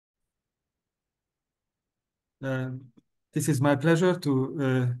Uh, this is my pleasure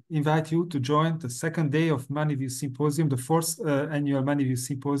to invite you to join the second day of Money View Symposium, the fourth annual Money View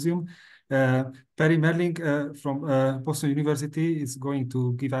Symposium. Perry Mehrling from Boston University is going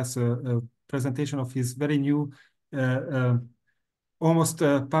to give us a presentation of his very new, almost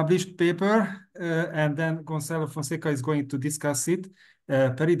published paper, and then Gonçalo Fonseca is going to discuss it.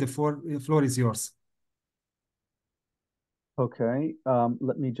 Perry, the floor is yours. Okay,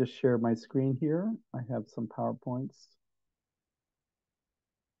 let me just share my screen here. I have some PowerPoints.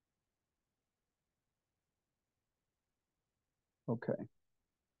 Okay.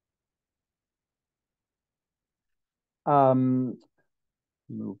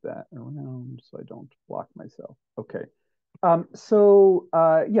 Move that around so I don't block myself. Okay.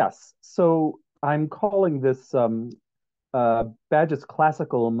 Yes, so I'm calling this Bagehot's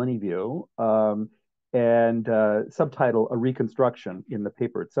Classical Money View, and subtitle A Reconstruction in the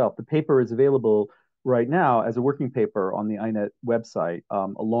paper itself. The paper is available right now as a working paper on the INET website,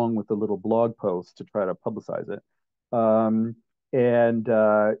 along with a little blog post to try to publicize it. Um, and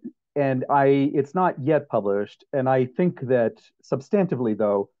uh, it's not yet published, and I think that substantively,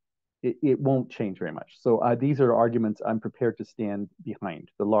 though, it won't change very much. So these are arguments I'm prepared to stand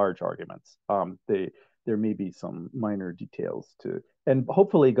behind, the large arguments. There may be some minor details to, and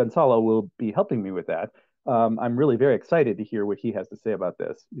hopefully Gonçalo will be helping me with that. I'm really very excited to hear what he has to say about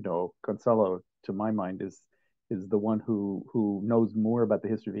this. You know, Gonçalo, to my mind, is the one who knows more about the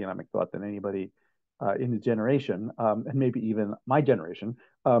history of economic thought than anybody in his generation, and maybe even my generation.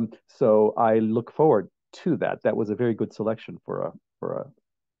 So I look forward to that. That was a very good selection for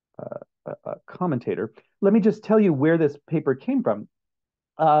a commentator. Let me just tell you where this paper came from.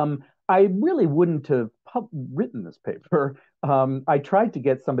 I really wouldn't have written this paper. I tried to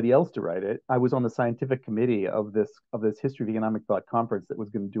get somebody else to write it. I was on the scientific committee of this History of Economic Thought conference that was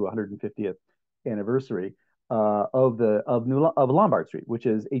going to do 150th anniversary of Lombard Street, which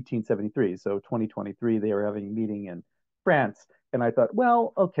is 1873. So 2023, they were having a meeting in France, and I thought,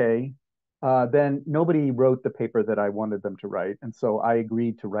 well, okay. Then nobody wrote the paper that I wanted them to write, and so I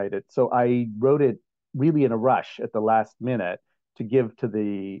agreed to write it. So I wrote it really in a rush at the last minute to give to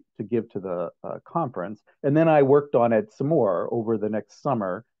the conference, and then I worked on it some more over the next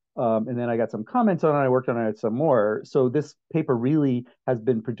summer, and then I got some comments on it. I worked on it some more. So this paper really has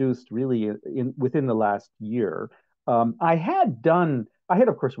been produced really within the last year. I had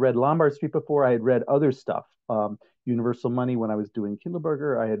of course read Lombard Street before. I had read other stuff, Universal Money when I was doing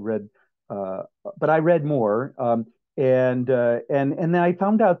Kindleberger. I had read, uh, but I read more, and then I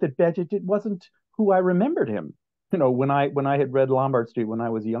found out that Bagehot wasn't who I remembered him, you know, when I had read Lombard Street when I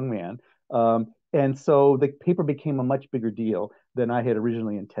was a young man. And so the paper became a much bigger deal than I had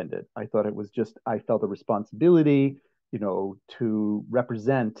originally intended. I thought it was just I felt a responsibility, you know, to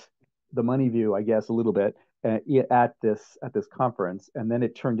represent the money view, I guess, a little bit at this conference, and then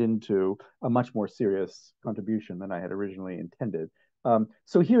it turned into a much more serious contribution than I had originally intended.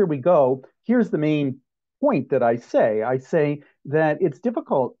 So here we go. Here's the main point that I say. I say that it's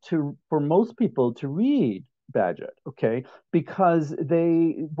difficult for most people to read Bagehot, okay, because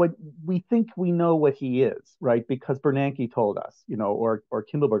what we think we know what he is, right? Because Bernanke told us, you know, or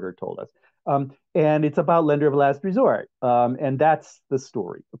Kindleberger told us, and it's about lender of last resort, and that's the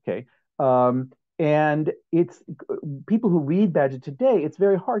story, okay. And it's people who read Bagehot today, it's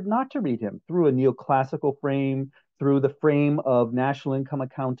very hard not to read him through a neoclassical frame, through the frame of national income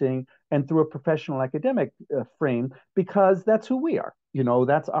accounting, and through a professional academic frame, because that's who we are. You know,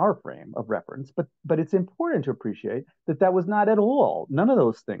 that's our frame of reference. But it's important to appreciate that that was not at all. None of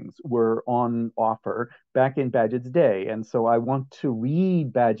those things were on offer back in Bagehot's day. And so I want to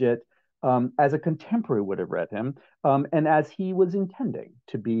read Bagehot as a contemporary would have read him, and as he was intending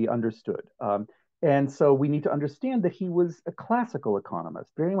to be understood. And so we need to understand that he was a classical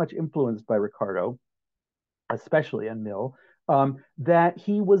economist, very much influenced by Ricardo, especially in Mill, that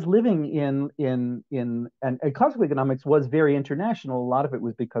he was living and classical economics was very international. A lot of it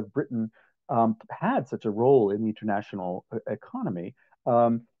was because Britain had such a role in the international economy.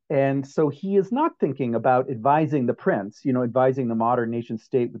 And so he is not thinking about advising the prince, you know, advising the modern nation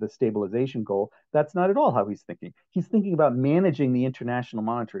state with a stabilization goal. That's not at all how he's thinking. He's thinking about managing the international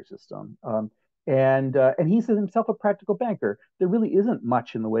monetary system. And he's himself a practical banker. There really isn't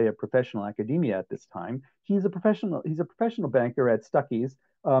much in the way of professional academia at this time. He's a professional banker at Stuckey's,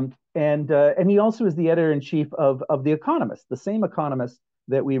 and he also is the editor in chief of the Economist, the same Economist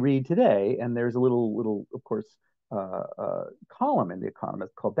that we read today. And there's a little of course column in the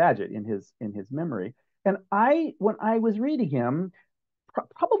Economist called Bagehot in his memory. And when I was reading him,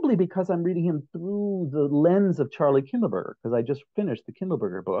 probably because I'm reading him through the lens of Charlie Kindleberger, because I just finished the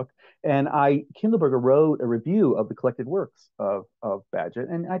Kindleberger book, and Kindleberger wrote a review of the collected works of Bagehot,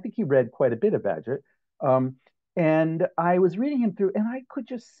 and I think he read quite a bit of Bagehot. Um, and I was reading him through, and I could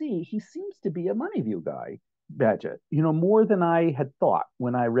just see he seems to be a money view guy, Bagehot, more than I had thought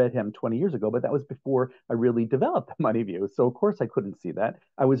when I read him 20 years ago, but that was before I really developed the money view. So of course I couldn't see that.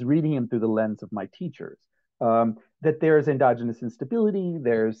 I was reading him through the lens of my teachers. That there's endogenous instability.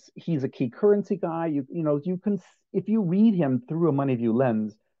 He's a key currency guy. You can, if you read him through a money view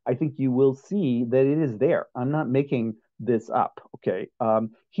lens, I think you will see that it is there. I'm not making this up. Okay.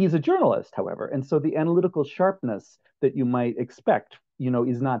 He's a journalist, however, and so the analytical sharpness that you might expect,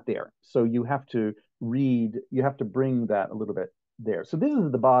 is not there. So you have to bring that a little bit there. So this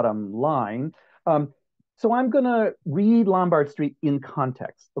is the bottom line. So I'm going to read Lombard Street in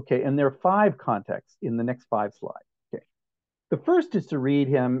context. Okay. And there are 5 contexts in the next 5 slides. Okay. The first is to read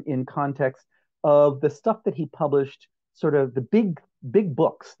him in context of the stuff that he published, sort of the big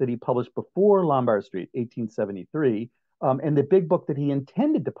books that he published before Lombard Street, 1873, and the big book that he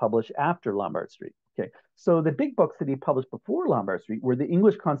intended to publish after Lombard Street. Okay, so the big books that he published before Lombard Street were the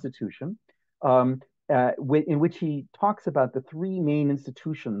English Constitution, in which he talks about the 3 main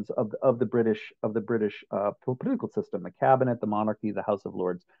institutions of the British political system: the cabinet, the monarchy, the House of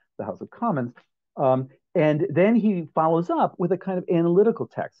Lords, the House of Commons. And then he follows up with a kind of analytical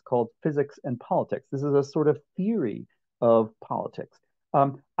text called Physics and Politics. This is a sort of theory of politics.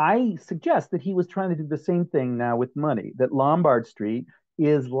 I suggest that he was trying to do the same thing now with money, that Lombard Street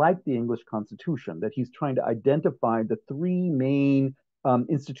is like the English Constitution, that he's trying to identify the 4 main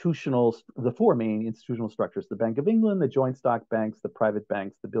institutional structures: the Bank of England, the joint stock banks, the private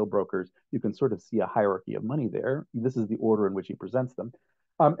banks, the bill brokers. You can sort of see a hierarchy of money there. This is the order in which he presents them.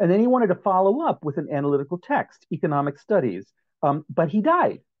 And then he wanted to follow up with an analytical text, economic studies, but he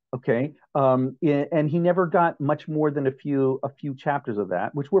died. Okay, and he never got much more than a few chapters of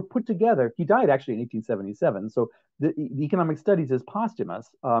that, which were put together. He died actually in 1877, so the economic studies is posthumous,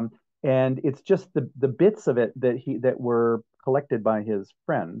 and it's just the bits of it that were collected by his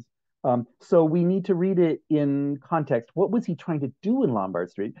friends. So we need to read it in context. What was he trying to do in Lombard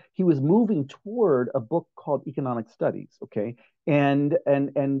Street? He was moving toward a book called Economic Studies. Okay, and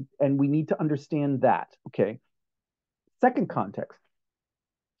we need to understand that. Okay. Second context.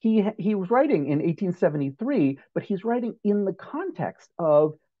 He was writing in 1873, but he's writing in the context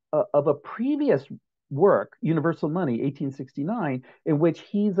of a previous work, Universal Money, 1869, in which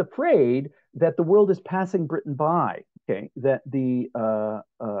he's afraid that the world is passing Britain by. Okay, that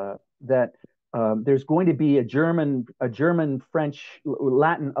there's going to be a German, French,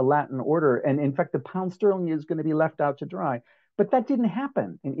 Latin order, and in fact, the pound sterling is going to be left out to dry. But that didn't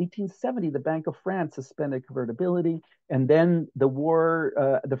happen. In 1870, the Bank of France suspended convertibility, and then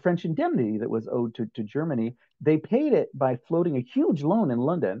the French indemnity that was owed to Germany, they paid it by floating a huge loan in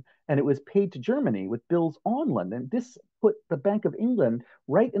London, and it was paid to Germany with bills on London. This put the Bank of England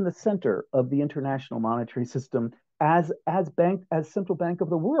right in the center of the international monetary system as central bank of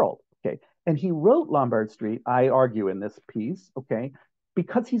the world. Okay, and he wrote Lombard Street, I argue in this piece, okay,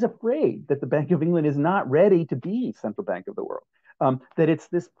 because he's afraid that the Bank of England is not ready to be central bank of the world. That it's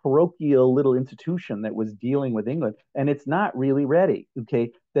this parochial little institution that was dealing with England, and it's not really ready.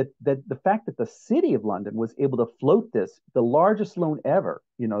 Okay, that the fact that the city of London was able to float this, the largest loan ever,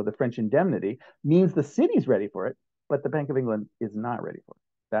 the French indemnity, means the city's ready for it, but the Bank of England is not ready for it.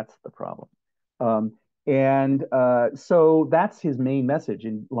 That's the problem. So that's his main message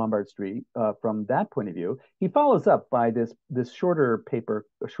in Lombard Street from that point of view. He follows up by this shorter paper,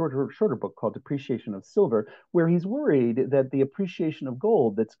 a shorter book called Depreciation of Silver, where he's worried that the appreciation of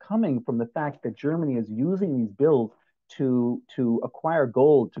gold that's coming from the fact that Germany is using these bills to acquire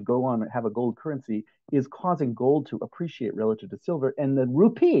gold, to go on and have a gold currency, is causing gold to appreciate relative to silver. And the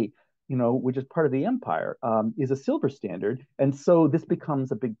rupee, which is part of the empire, is a silver standard. And so this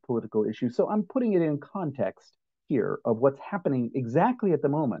becomes a big political issue. So I'm putting it in context here of what's happening exactly at the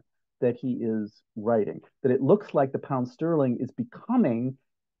moment that he is writing, that it looks like the pound sterling is becoming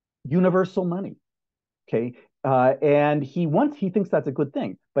universal money. Okay. And he thinks that's a good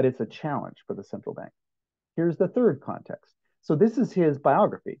thing, but it's a challenge for the central bank. Here's the third context. So this is his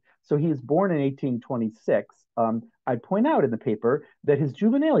biography. So he was born in 1826. I point out in the paper that his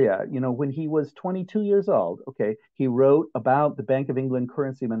juvenilia, when he was 22 years old, okay, he wrote about the Bank of England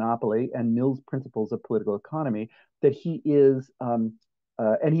currency monopoly and Mill's principles of political economy, that he is,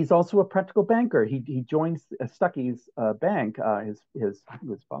 and he's also a practical banker. He joins Stuckey's bank, his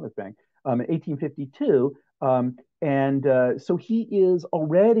father's bank, in 1852, So he is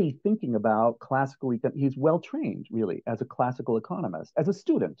already thinking about he's well trained really as a classical economist, as a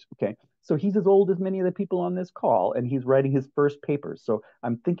student. Okay. So he's as old as many of the people on this call, and he's writing his first papers. So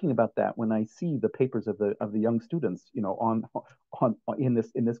I'm thinking about that when I see the papers of the young students, on in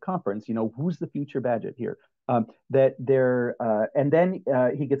this conference. Who's the future Bagehot here? That they're and then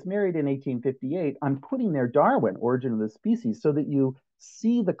he gets married in 1858. I'm putting there Darwin, Origin of the Species, so that you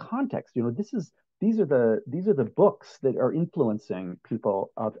see the context. These are the books that are influencing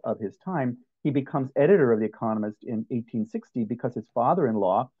people of his time. He becomes editor of The Economist in 1860 because his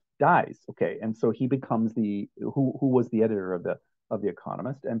father-in-law dies. Okay, and so he becomes who was the editor of the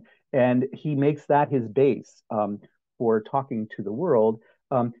Economist, and he makes that his base for talking to the world.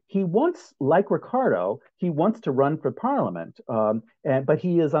 He wants, like Ricardo, he wants to run for parliament, but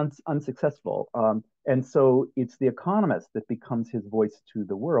he is unsuccessful. And so it's The Economist that becomes his voice to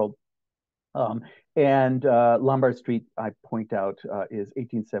the world. And Lombard Street, I point out, is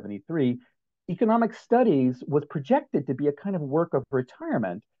 1873. Economic studies was projected to be a kind of work of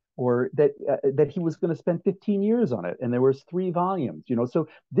retirement, or that he was going to spend 15 years on it, and there was 3 volumes. So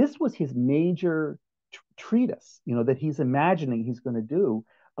this was his major treatise, that he's imagining he's going to do.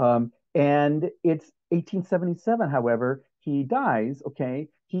 And it's 1877, however, he dies. Okay,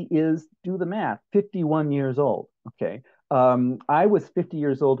 he is, do the math, 51 years old. Okay, I was 50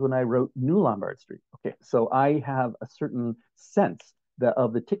 years old when I wrote New Lombard Street. Okay, so I have a certain sense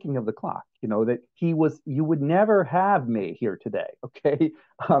of the ticking of the clock. That you would never have me here today. Okay,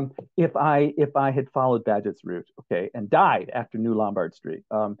 if I had followed Bagehot's route. Okay, and died after New Lombard Street.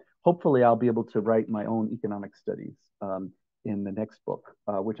 Hopefully, I'll be able to write my own economic studies in the next book,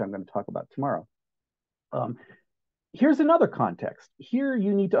 which I'm going to talk about tomorrow. Here's another context. Here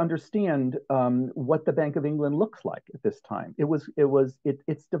you need to understand what the Bank of England looks like at this time.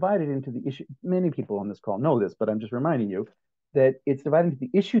 It's divided into the issue. Many people on this call know this, but I'm just reminding you that it's divided into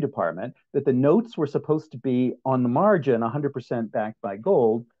the issue department, that the notes were supposed to be on the margin 100% backed by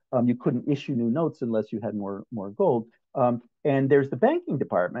gold. You couldn't issue new notes unless you had more gold. And there's the banking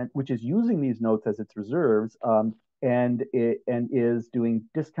department, which is using these notes as its reserves, and is doing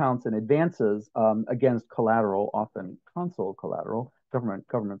discounts and advances against collateral, often consul collateral, government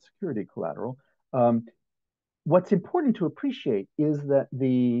security collateral. What's important to appreciate is that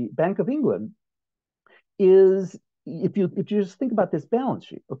the Bank of England is, if you just think about this balance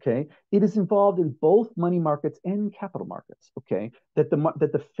sheet, okay, it is involved in both money markets and capital markets. Okay, that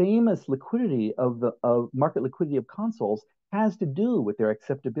the famous liquidity of market liquidity of consols has to do with their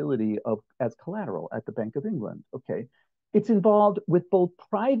acceptability as collateral at the Bank of England. Okay, it's involved with both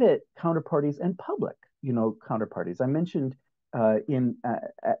private counterparties and public, counterparties. I mentioned in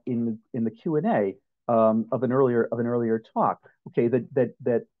the Q&A of an earlier talk. Okay,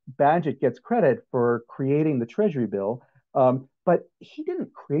 that Bagehot gets credit for creating the Treasury bill, but he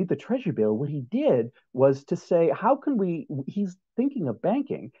didn't create the Treasury bill. What he did was to say, how can he's thinking of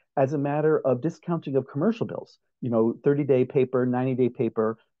banking as a matter of discounting of commercial bills, 30-day paper, 90-day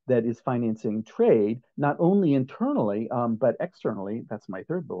paper that is financing trade, not only internally, but externally. That's my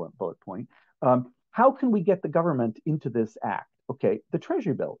third bullet point. How can we get the government into this act? Okay, the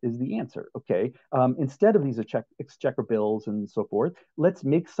Treasury bill is the answer. Okay, instead of these exchequer bills and so forth, let's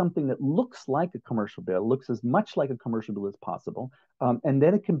make something that looks like a commercial bill, looks as much like a commercial bill as possible, and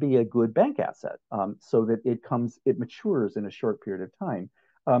then it can be a good bank asset, so that it matures in a short period of time.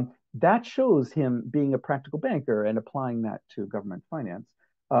 That shows him being a practical banker and applying that to government finance.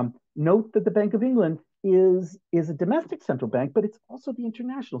 Note that the Bank of England is a domestic central bank, but it's also the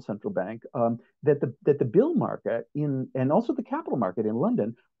international central bank. That the bill market and also the capital market in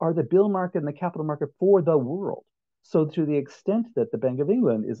London are the bill market and the capital market for the world. So to the extent that the Bank of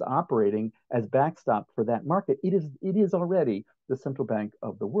England is operating as backstop for that market, it is already the central bank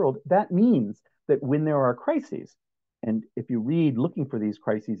of the world. That means that when there are crises, and if you read looking for these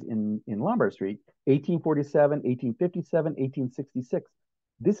crises in Lombard Street, 1847, 1857, 1866,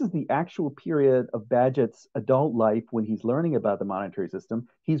 this is the actual period of Bagehot's adult life when he's learning about the monetary system.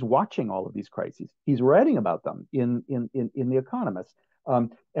 He's watching all of these crises. He's writing about them in The Economist.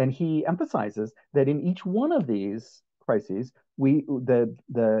 And he emphasizes that in each one of these crises, the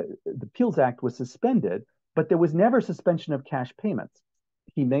Peel's Act was suspended, but there was never suspension of cash payments.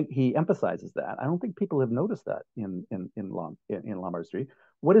 He emphasizes that. I don't think people have noticed that in Lombard Street.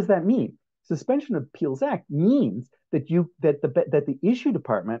 What does that mean? Suspension of Peel's Act means that the issue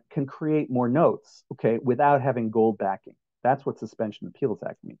department can create more notes, okay, without having gold backing. That's what suspension of Peel's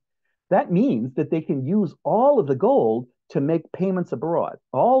Act means. That means that they can use all of the gold to make payments abroad.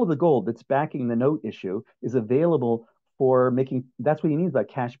 All of the gold that's backing the note issue is available for making. That's what he means by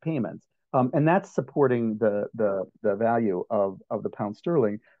cash payments. And that's supporting the value of the pound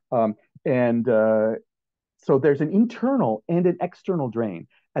sterling. Um, and So there's an internal and an external drain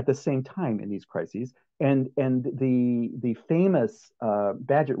at the same time in these crises. And the famous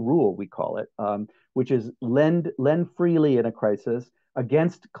Bagehot rule, we call it, which is lend freely in a crisis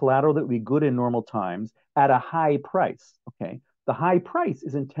against collateral that would be good in normal times at a high price. Okay, the high price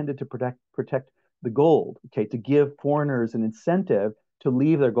is intended to protect the gold. Okay, to give foreigners an incentive to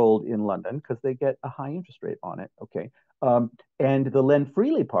leave their gold in London because they get a high interest rate on it. Okay, um, and the lend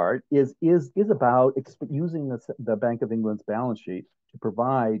freely part is about using the Bank of England's balance sheet to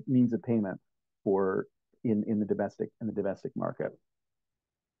provide means of payment for in the domestic market.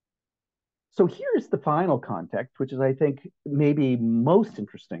 So here's the final context, which is, I think, maybe most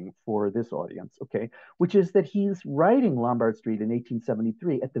interesting for this audience, okay, which is that he's writing Lombard Street in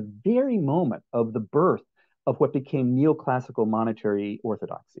 1873 at the very moment of the birth of what became neoclassical monetary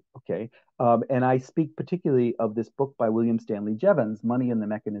orthodoxy, okay? And I speak particularly of this book by William Stanley Jevons, Money and the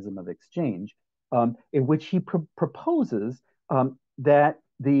Mechanism of Exchange, in which he proposes that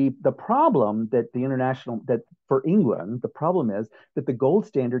the problem that that for England, the problem is that the gold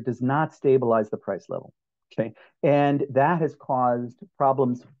standard does not stabilize the price level. Okay. And that has caused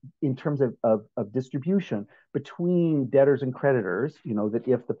problems in terms of distribution between debtors and creditors, that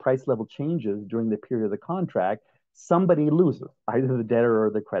if the price level changes during the period of the contract, somebody loses, either the debtor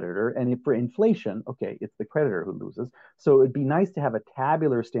or the creditor. And if for inflation, okay, it's the creditor who loses. So it'd be nice to have a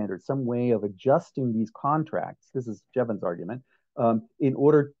tabular standard, some way of adjusting these contracts. This is Jevons' argument, in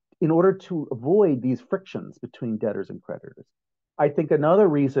order to avoid these frictions between debtors and creditors. I think another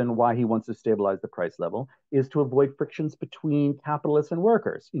reason why he wants to stabilize the price level is to avoid frictions between capitalists and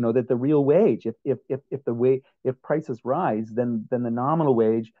workers. That the real wage, if prices rise, then the nominal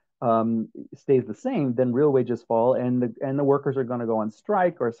wage stays the same, then real wages fall, and the workers are going to go on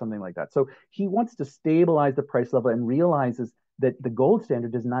strike or something like that. So he wants to stabilize the price level and realizes that the gold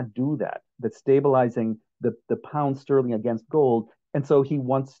standard does not do that. That stabilizing the pound sterling against gold. And so he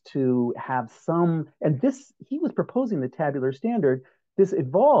wants to have and he was proposing the tabular standard. This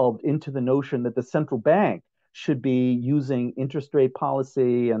evolved into the notion that the central bank should be using interest rate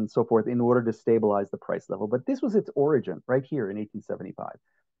policy and so forth in order to stabilize the price level. But this was its origin right here in 1875.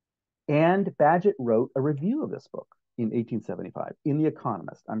 And Bagehot wrote a review of this book in 1875 in The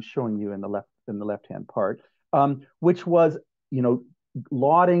Economist. I'm showing you in the left-hand part, which was,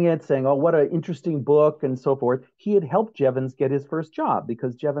 lauding it, saying, "Oh, what an interesting book," and so forth. He had helped Jevons get his first job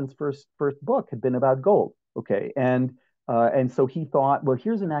because Jevons' first book had been about gold. Okay, and so he thought, well,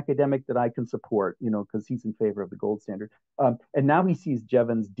 here's an academic that I can support, because he's in favor of the gold standard. And now he sees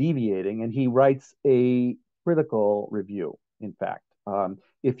Jevons deviating, and he writes a critical review. In fact,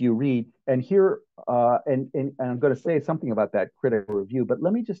 if you read, and here, and I'm going to say something about that critical review, but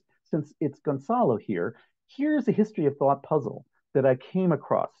let me just, since it's Gonçalo here, here's a history of thought puzzle that I came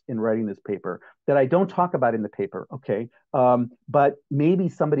across in writing this paper that I don't talk about in the paper, okay? But maybe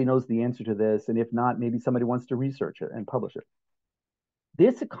somebody knows the answer to this, and if not, maybe somebody wants to research it and publish it.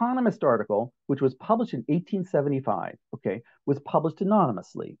 This Economist article, which was published in 1875, okay, was published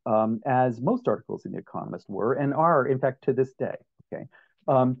anonymously, as most articles in The Economist were and are, in fact, to this day, okay?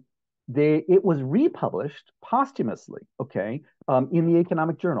 It was republished posthumously, okay, in the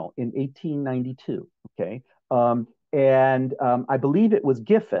Economic Journal in 1892, okay? And I believe it was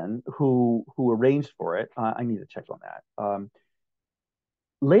Giffen who arranged for it. I need to check on that.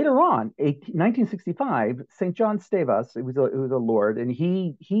 Later on, 1965, St. John Stavas, it was a lord, and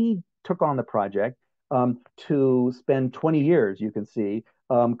he took on the project to spend 20 years, you can see,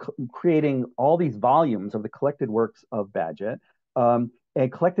 creating all these volumes of the collected works of Bagehot, and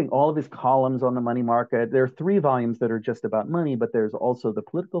collecting all of his columns on the money market. There are 3 volumes that are just about money, but there's also the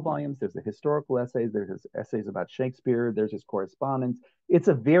political volumes, there's the historical essays, there's his essays about Shakespeare, there's his correspondence. It's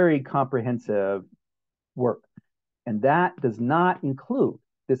a very comprehensive work. And that does not include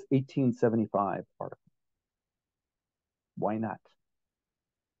this 1875 article. Why not?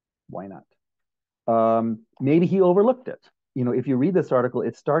 Why not? Maybe he overlooked it. If you read this article,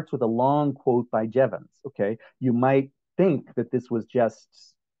 it starts with a long quote by Jevons, okay? You might think that this was just,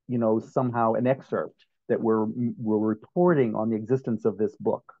 somehow an excerpt that we're reporting on the existence of this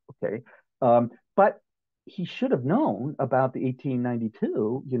book, okay? But he should have known about the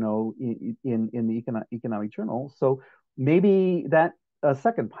 1892, in the Economic Journal. So maybe that a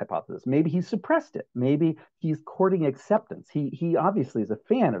second hypothesis. Maybe he suppressed it. Maybe he's courting acceptance. He obviously is a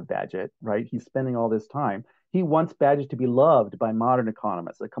fan of Bagehot, right? He's spending all this time. He wants Bagehot to be loved by modern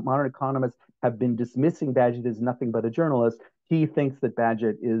economists. Like, modern economists have been dismissing Bagehot as nothing but a journalist. he thinks that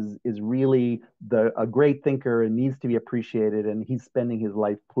Bagehot is really a great thinker and needs to be appreciated, and he's spending his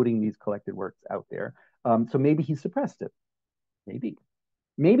life putting these collected works out there. So maybe he suppressed it. Maybe.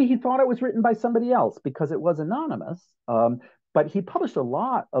 Maybe he thought it was written by somebody else because it was anonymous. But he published a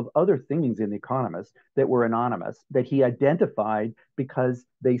lot of other things in The Economist that were anonymous that he identified because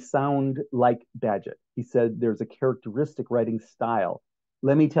they sound like Bagehot. He said there's a characteristic writing style.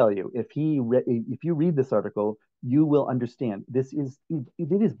 Let me tell you, if you read this article, you will understand.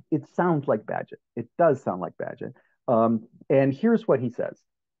 It sounds like Bagehot. It does sound like Bagehot. And here's what he says.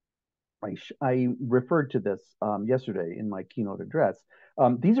 I referred to this yesterday in my keynote address.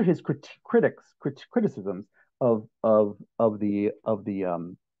 These are his criticisms of the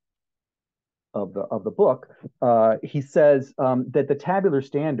book. He says that the tabular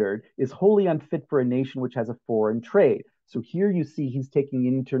standard is wholly unfit for a nation which has a foreign trade. So here you see he's taking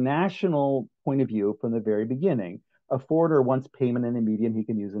an international point of view from the very beginning. A foreigner wants payment in a medium he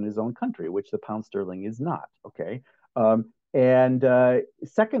can use in his own country, which the pound sterling is not. Okay. And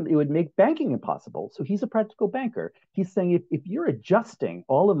second, it would make banking impossible. So he's a practical banker. He's saying if you're adjusting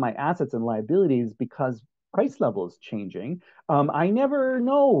all of my assets and liabilities because price level is changing, I never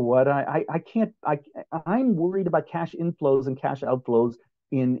know what I can't. I'm worried about cash inflows and cash outflows.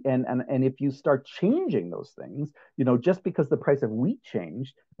 And if you start changing those things, just because the price of wheat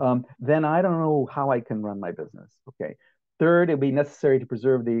changed, then I don't know how I can run my business. Okay. Third, it'd be necessary to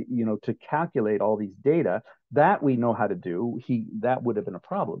preserve to calculate all these data that we know how to do. That would have been a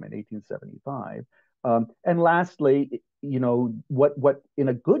problem in 1875. And lastly, what in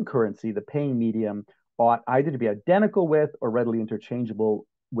a good currency, the paying medium ought either to be identical with or readily interchangeable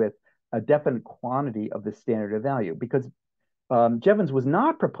with a definite quantity of the standard of value. Because Jevons was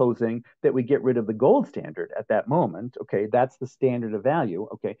not proposing that we get rid of the gold standard at that moment. Okay, that's the standard of value.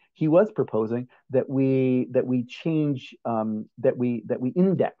 Okay, he was proposing that we change that we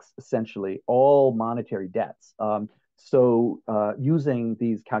index essentially all monetary debts. Using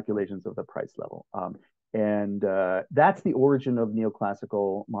these calculations of the price level, and that's the origin of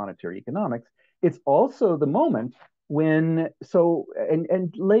neoclassical monetary economics. It's also the moment when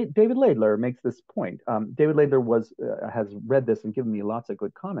David Laidler makes this point. David Laidler has read this and given me lots of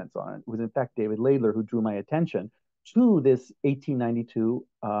good comments on it. It was in fact David Laidler who drew my attention to this 1892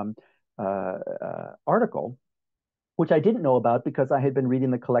 article, which I didn't know about because I had been reading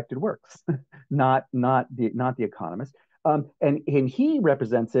the collected works, not the Economist. And he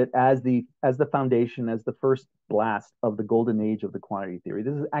represents it as the foundation, as the first blast of the golden age of the quantity theory.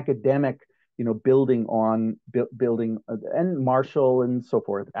 This is academic, building and Marshall and so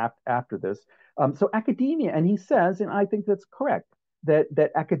forth after this. So academia, and he says, and I think that's correct,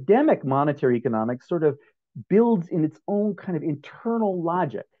 that academic monetary economics sort of builds in its own kind of internal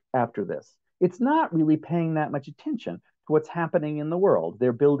logic after this. It's not really paying that much attention to what's happening in the world.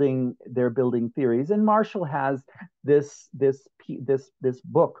 They're building theories, and Marshall has this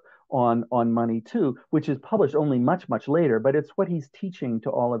book on money too, which is published only much later, but it's what he's teaching to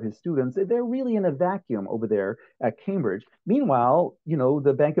all of his students. They're really in a vacuum over there at Cambridge. Meanwhile,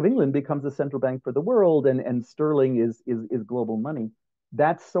 the Bank of England becomes the central bank for the world, and sterling is global money.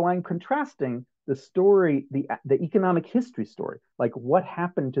 So I'm contrasting the story, the economic history story, like what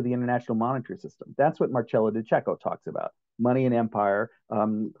happened to the international monetary system. That's what Marcello Di Cecco talks about. Money and Empire,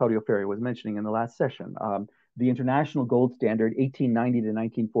 Claudio Ferri was mentioning in the last session. The International Gold Standard, 1890 to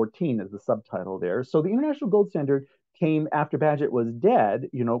 1914 is the subtitle there. So the International Gold Standard came after Bagehot was dead,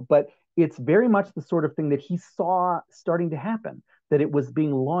 but it's very much the sort of thing that he saw starting to happen, that it was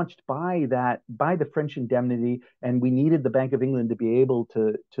being launched by the French indemnity, and we needed the Bank of England to be able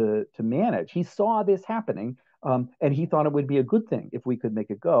to manage. He saw this happening, and he thought it would be a good thing if we could make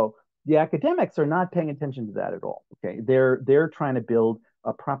it go. The academics are not paying attention to that at all. Okay, they're trying to build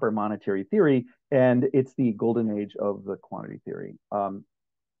a proper monetary theory, and it's the golden age of the quantity theory.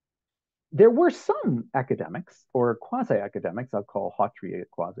 There were some academics or quasi-academics, I'll call Hawtrey a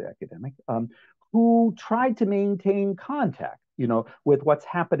quasi-academic, who tried to maintain contact, with what's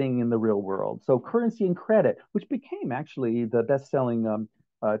happening in the real world. So Currency and Credit, which became actually the best-selling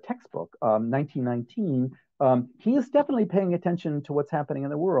textbook, 1919, he is definitely paying attention to what's happening in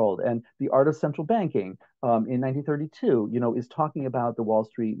the world. And The Art of Central Banking in 1932, is talking about the Wall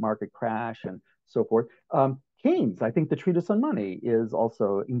Street market crash and so forth. Keynes, I think the Treatise on Money is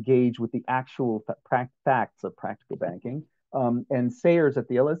also engaged with the actual facts of practical banking. And Sayers at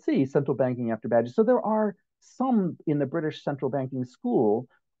the LSE, Central Banking After Bagehot. So there are some in the British central banking school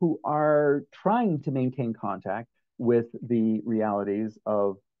who are trying to maintain contact with the realities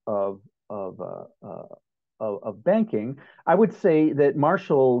of of banking. I would say that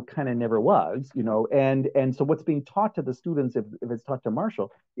Marshall kind of never was, and so what's being taught to the students, if it's taught to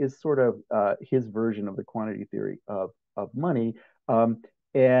Marshall, is sort of his version of the quantity theory of money.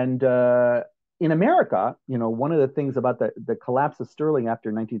 And in America, one of the things about the collapse of sterling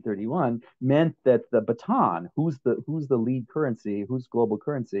after 1931 meant that the baton, who's the lead currency, who's global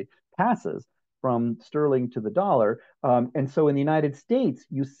currency, passes from sterling to the dollar. And so in the United States,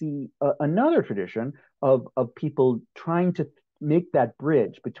 you see another tradition of people trying to make that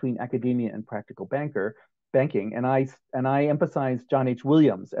bridge between academia and practical banking. And I emphasize John H.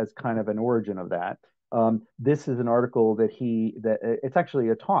 Williams as kind of an origin of that. This is an article that it's actually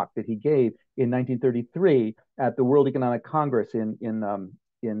a talk that he gave in 1933 at the World Economic Congress in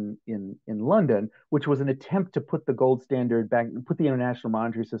London, which was an attempt to put the gold standard back, put the international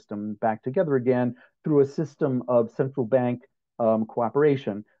monetary system back together again through a system of central bank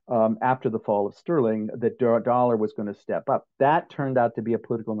cooperation after the fall of sterling. The dollar was going to step up. That turned out to be a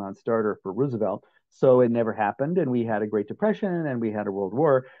political non-starter for Roosevelt, so it never happened, and we had a Great Depression and we had a World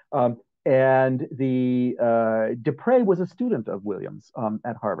War. And Dupre was a student of Williams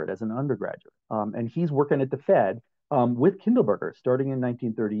at Harvard as an undergraduate, and he's working at the Fed with Kindleberger starting in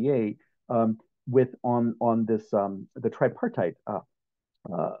 1938 on this the tripartite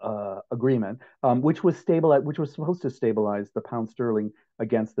agreement, which was supposed to stabilize the pound sterling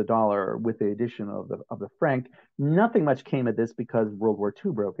against the dollar with the addition of the franc. Nothing much came of this because World War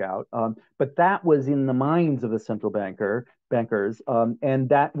II broke out, but that was in the minds of the central bankers, and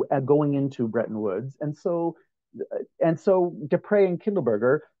that going into Bretton Woods, and so Dupre and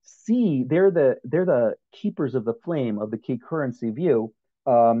Kindleberger see they're the keepers of the flame of the key currency view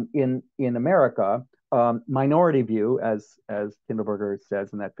in America. Minority view, as Kindleberger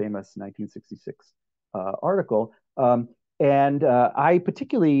says in that famous 1966 article. And I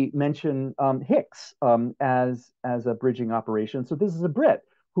particularly mention Hicks as a bridging operation. So this is a Brit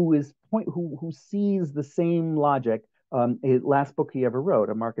who sees the same logic. Last book he ever wrote,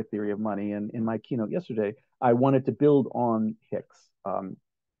 A Market Theory of Money, and in my keynote yesterday, I wanted to build on Hicks.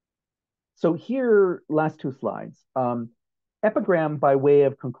 So here, last two slides. Epigram by way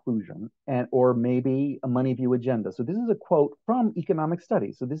of conclusion, or maybe a money view agenda. So this is a quote from economic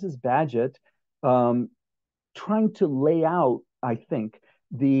studies. So this is Bagehot trying to lay out, I think,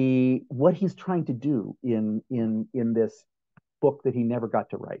 what he's trying to do in this book that he never got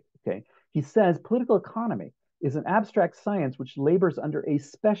to write. Okay, he says political economy is an abstract science which labors under a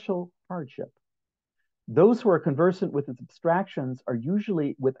special hardship. Those who are conversant with its abstractions are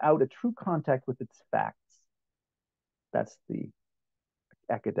usually without a true contact with its facts. That's the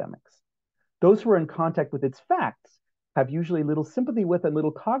academics. Those who are in contact with its facts have usually little sympathy with and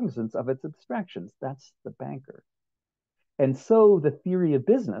little cognizance of its abstractions. That's the banker. And so the theory of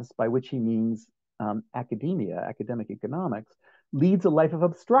business, by which he means academia, academic economics, leads a life of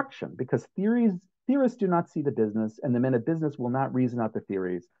obstruction because theorists do not see the business, and the men of business will not reason out the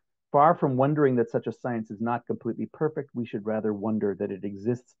theories. Far from wondering that such a science is not completely perfect, we should rather wonder that it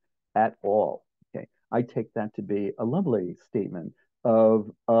exists at all. Okay, I take that to be a lovely statement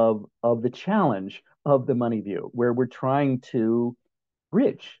of the challenge of the money view, where we're trying to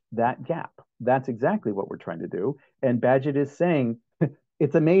bridge that gap. That's exactly what we're trying to do. And Bagehot is saying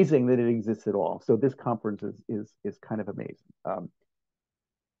it's amazing that it exists at all. So this conference is kind of amazing.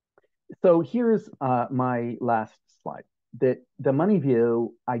 So here's my last slide. That the money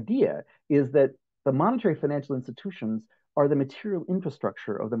view idea is that the monetary financial institutions are the material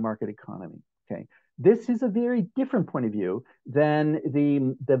infrastructure of the market economy. Okay, this is a very different point of view than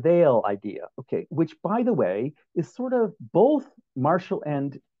the veil idea. Okay, which by the way is sort of both Marshall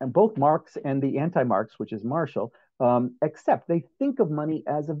and both Marx and the anti-Marx, which is Marshall, except they think of money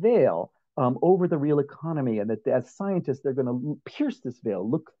as a veil over the real economy, and that as scientists they're going to pierce this veil,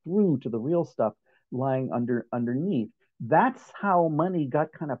 look through to the real stuff lying underneath. That's how money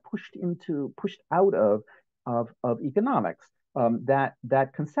got kind of pushed out of economics.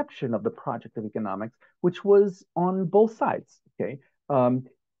 That conception of the project of economics, which was on both sides. Okay,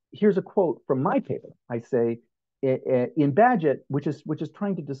 here's a quote from my paper. I say in Bagehot, which is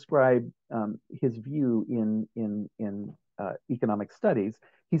trying to describe his view in economic studies.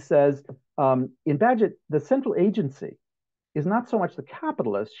 He says in Bagehot, the central agency is not so much the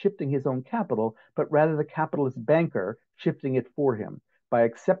capitalist shifting his own capital, but rather the capitalist banker shifting it for him by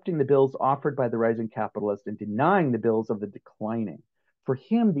accepting the bills offered by the rising capitalist and denying the bills of the declining. For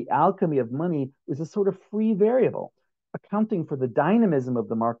him, the alchemy of money was a sort of free variable, accounting for the dynamism of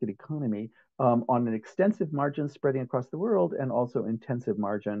the market economy on an extensive margin spreading across the world and also intensive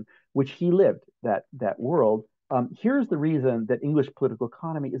margin, which he lived, that world. Here's the reason that English political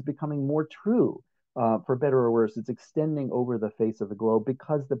economy is becoming more true for better or worse. It's extending over the face of the globe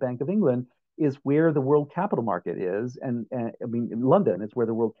because the Bank of England is where the world capital market is, and I mean London is where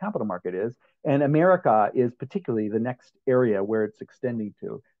the world capital market is, and America is particularly the next area where it's extending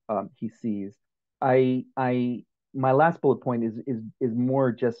to. He sees. I my last bullet point is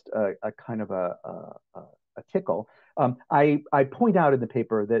more just a kind of a tickle. I point out in the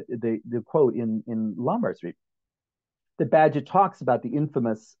paper that the quote in Lombard Street that Bagehot talks about the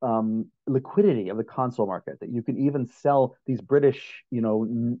infamous liquidity of the console market, that you can even sell these British,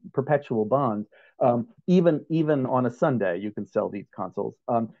 perpetual bonds, even on a Sunday, you can sell these consoles.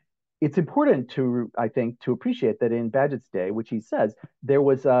 It's important to, I think, to appreciate that in Bagehot's day, which he says, there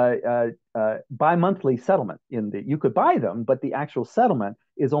was a bi-monthly settlement you could buy them, but the actual settlement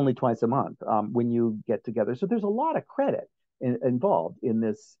is only twice a month when you get together. So there's a lot of credit involved in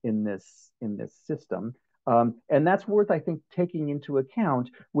this system. And that's worth, I think, taking into account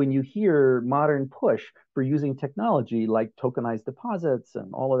when you hear modern push for using technology like tokenized deposits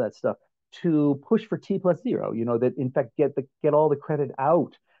and all of that stuff to push for T+0, that in fact get all the credit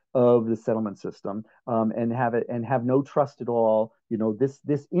out of the settlement system, and have no trust at all.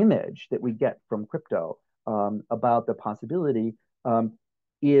 This image that we get from crypto about the possibility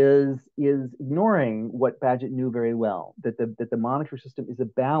is ignoring what Bagehot knew very well, that the monetary system is a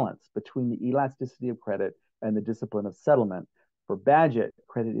balance between the elasticity of credit and the discipline of settlement. For Bagehot,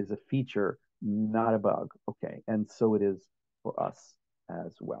 credit is a feature, not a bug. Okay, and so it is for us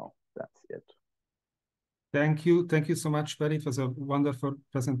as well. That's it. Thank you so much, Barry. It was a wonderful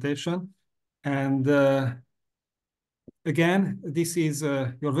presentation. And again, this is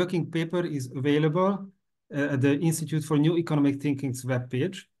your working paper is available at the Institute for New Economic Thinking's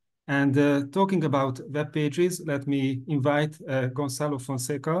webpage. And talking about web pages, let me invite Gonçalo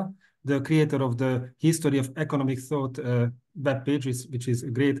Fonseca, the creator of the History of Economic Thought web page, which is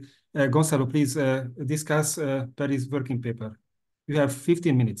great. Gonçalo, please discuss Barry's working paper. You have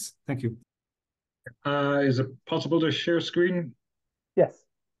 15 minutes. Thank you. Is it possible to share screen? Yes.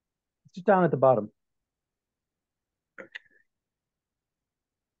 It's just down at the bottom.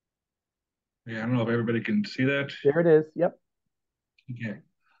 Yeah, I don't know if everybody can see that. There it is. Yep. Okay.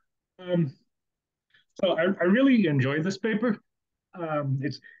 So I really enjoyed this paper.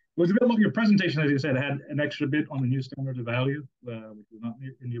 It was a bit like your presentation, as you said, had an extra bit on the new standard of value, which was not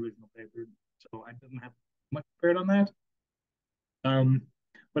in the original paper. So I didn't have much prepared on that.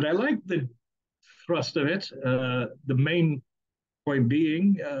 But I like the thrust of it. The main point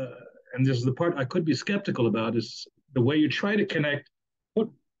being, and this is the part I could be skeptical about, is the way you try to put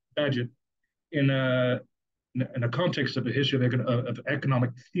Bagehot in a context of a history of economic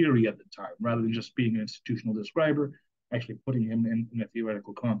theory at the time, rather than just being an institutional describer, actually putting him in a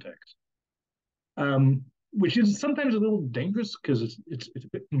theoretical context, which is sometimes a little dangerous because it's a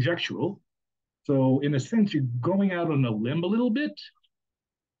bit conjectural. So in a sense, you're going out on a limb a little bit,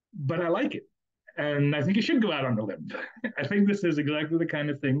 but I like it. And I think you should go out on a limb. I think this is exactly the kind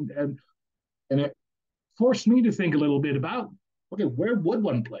of thing. And it forced me to think a little bit about, okay, where would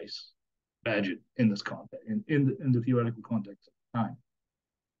one place Bagehot in this context, in the theoretical context of the time?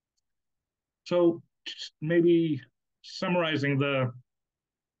 So just maybe summarizing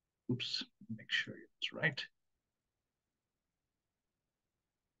make sure it's right.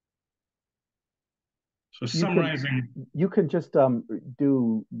 So summarizing. You can just run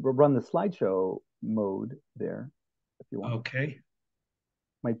the slideshow mode there if you want. Okay.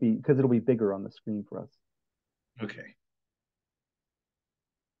 Might be because it'll be bigger on the screen for us. Okay.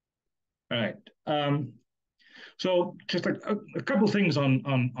 All right. So just a couple things on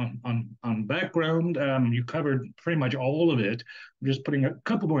background. You covered pretty much all of it. I'm just putting a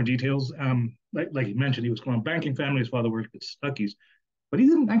couple more details. Like you mentioned, he was from a banking family. His father worked at Stuckey's, but he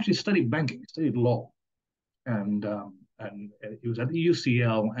didn't actually study banking. He studied law, and he was at the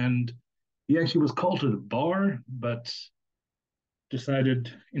UCL, and he actually was called to the bar, but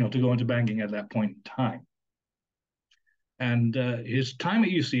decided to go into banking at that point in time. And his time at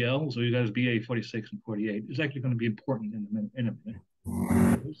UCL, so he got his BA 46 and 48, is actually going to be important in a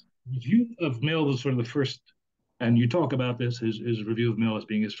minute. His review of Mill was sort of the first, and you talk about this, his review of Mill as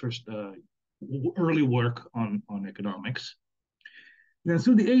being his first early work on economics. Then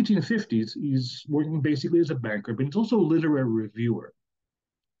through the 1850s, he's working basically as a banker, but he's also a literary reviewer.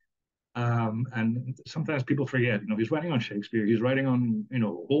 And sometimes people forget, he's writing on Shakespeare, he's writing on, a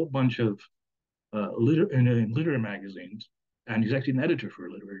whole bunch of in literary magazines, and he's actually an editor for a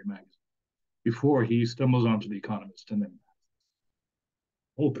literary magazine before he stumbles onto The Economist, and then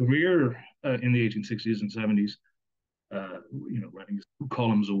whole career in the 1860s and 70s, writing 2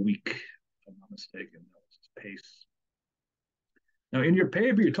 columns a week, if I'm not mistaken, that was his pace. Now, in your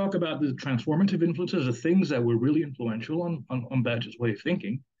paper, you talk about the transformative influences, the things that were really influential on Bagehot's way of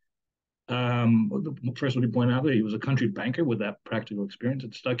thinking. First, what you point out that he was a country banker with that practical experience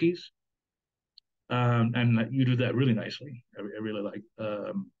at Stuckey's, and you do that really nicely. I really like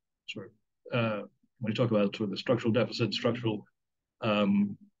sort of when you talk about sort of the structural deficit, structural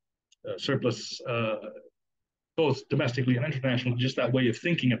surplus, both domestically and internationally, just that way of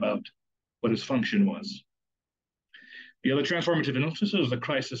thinking about what his function was. The other transformative influences was the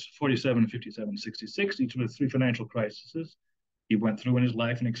crisis 47, 57, 66, each of the three financial crises he went through in his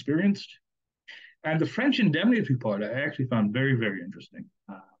life and experienced. And the French indemnity part, I actually found very, very interesting.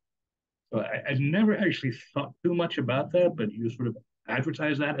 So I never actually thought too much about that, but you sort of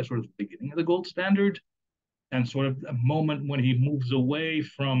advertise that as sort of the beginning of the gold standard and sort of a moment when he moves away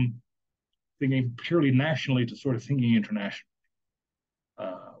from thinking purely nationally to sort of thinking internationally,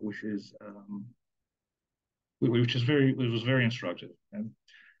 which was very instructive. And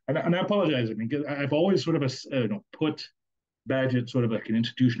I apologize, I mean, because I've always sort of put Bagehot sort of like an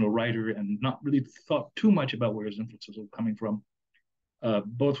institutional writer and not really thought too much about where his influences were coming from,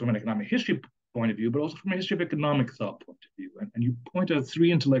 both from an economic history point of view, but also from a history of economic thought point of view. And you point out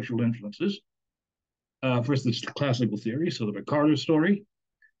three intellectual influences. First, it's the classical theory, so the Ricardo story.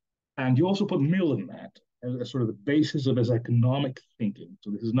 And you also put Mill in that as sort of the basis of his economic thinking.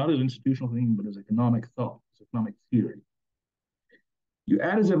 So this is not his institutional thinking, but his economic thought, his economic theory. You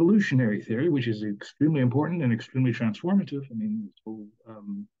add his evolutionary theory, which is extremely important and extremely transformative. I mean, this whole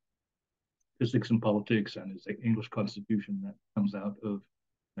physics and politics and his English constitution that comes out of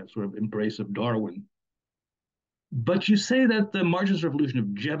that sort of embrace of Darwin. But you say that the Margin's Revolution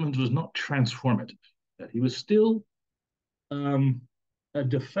of Jevons was not transformative, that he was still a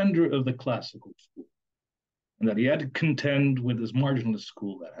defender of the classical school, and that he had to contend with this marginalist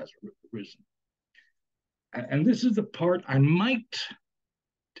school that has risen. And this is the part I might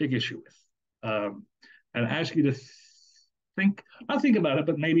take issue with, and ask you to not think about it,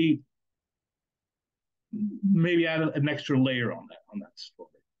 but maybe add an extra layer on that story.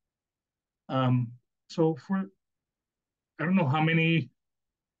 So I don't know how many.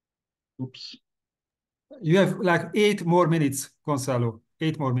 Oops. You have like 8 more minutes, Gonçalo.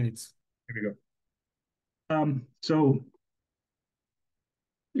 8 more minutes. Here we go. So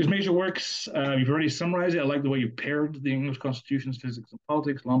his major works, you've already summarized it. I like the way you paired the English constitutions, physics and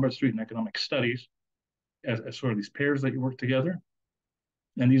politics, Lombard Street, and economic studies as sort of these pairs that you work together.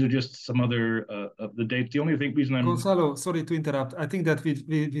 And these are just some other of the dates. The only reason I'm... Gonçalo, sorry to interrupt. I think that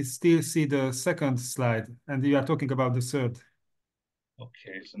we still see the second slide, and you are talking about the third.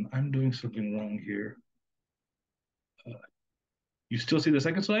 Okay, so I'm doing something wrong here. You still see the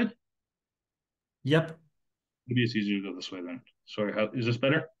second slide? Yep. Maybe it's easier to go this way then. Sorry, is this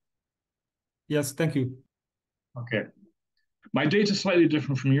better? Yes, thank you. Okay. My dates are slightly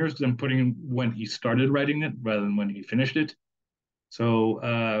different from yours because I'm putting when he started writing it rather than when he finished it. So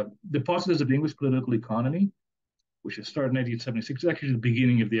the postulates of the English political economy, which is started in 1876, is actually the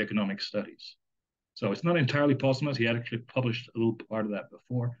beginning of the economic studies. So it's not entirely posthumous. He had actually published a little part of that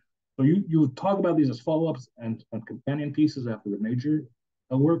before. So you talk about these as follow-ups and companion pieces after the major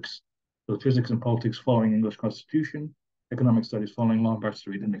works. So physics and politics following English Constitution, economic studies following Lombard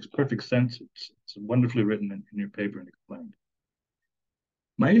Street. It makes perfect sense. It's wonderfully written in your paper and explained.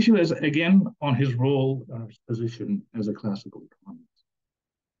 My issue is, again, on his role, his position as a classical economist.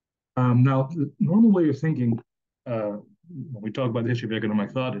 Now, the normal way of thinking, when we talk about the history of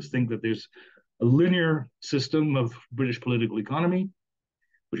economic thought, is think that there's a linear system of British political economy,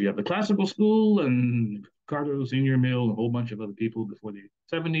 which you have the classical school and Ricardo, Senior Mill, and a whole bunch of other people before the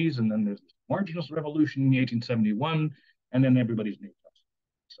 70s, and then there's the Marginalist Revolution in 1871, and then everybody's new.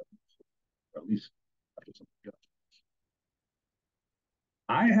 So, or at least after some adjustments.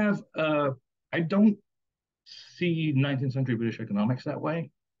 I don't see 19th century British economics that way.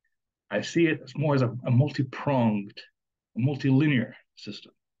 I see it as more as a multi-pronged, a multilinear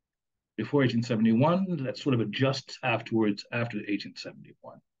system. Before 1871, that sort of adjusts afterwards after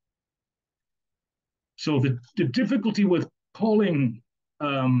 1871. So the difficulty with calling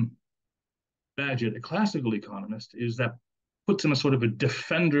Bagehot a classical economist is that puts him as sort of a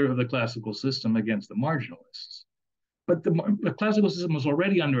defender of the classical system against the marginalists. But the classical system was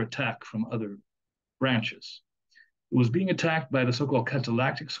already under attack from other branches. It was being attacked by the so-called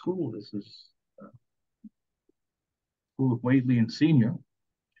catallactic school. This is school of Whately and Senior.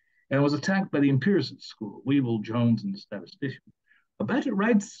 And it was attacked by the empiricist school, Weevil, Jones, and the statistician. Bagehot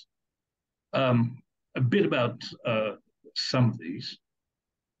writes a bit about some of these.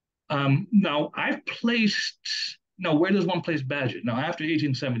 Now, where does one place Bagehot? Now, after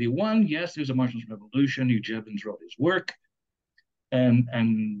 1871, yes, there's a Marginalist Revolution. Jevons wrote his work.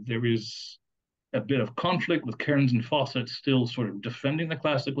 and there is a bit of conflict with Cairns and Fawcett still sort of defending the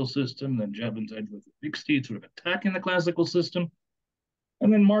classical system, then Jevons, Edgeworth, and Bixby sort of attacking the classical system,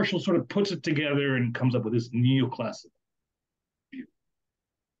 and then Marshall sort of puts it together and comes up with this neoclassical view.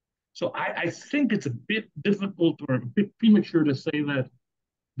 So I think it's a bit difficult or a bit premature to say that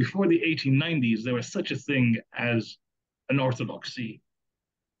before the 1890s there was such a thing as an orthodoxy,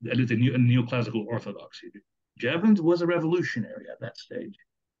 that is a neoclassical orthodoxy. Jevons was a revolutionary at that stage.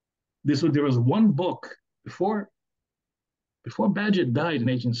 There was one book before Bagehot died in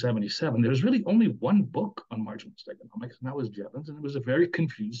 1877. There was really only one book on marginalist economics, and that was Jevons, and it was a very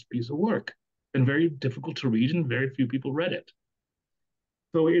confused piece of work and very difficult to read, and very few people read it.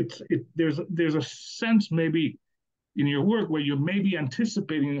 So there's a sense maybe in your work where you may be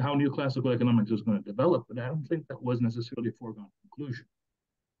anticipating how neoclassical economics is going to develop, but I don't think that was necessarily a foregone conclusion.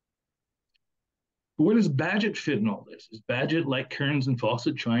 But where does Bagehot fit in all this? Is Bagehot, like Cairns and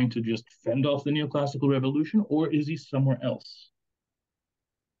Fawcett, trying to just fend off the neoclassical revolution, or is he somewhere else?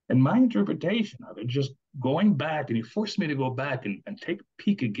 And my interpretation of it, just going back, and he forced me to go back and take a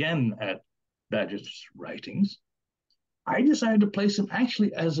peek again at Bagehot's writings, I decided to place him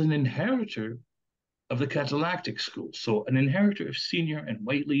actually as an inheritor of the catalactic school. So an inheritor of Senior and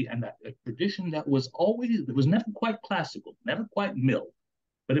Whately, and that a tradition that was never quite classical, never quite Mill,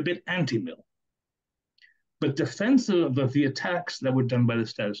 but a bit anti-Mill, but defensive of the attacks that were done by the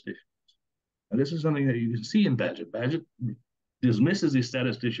statisticians. And this is something that you can see in Bagehot. Bagehot dismisses these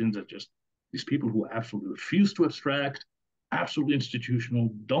statisticians as just these people who absolutely refuse to abstract, absolutely institutional,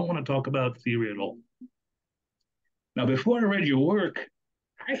 don't want to talk about theory at all. Now, before I read your work,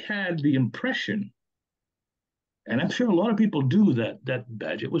 I had the impression, and I'm sure a lot of people do, that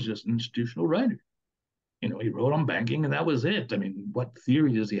Bagehot was just an institutional writer. You know, he wrote on banking and that was it. I mean, what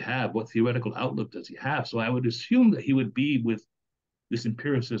theory does he have? What theoretical outlook does he have? So I would assume that he would be with this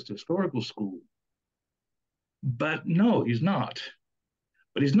empiricist historical school. But no, he's not.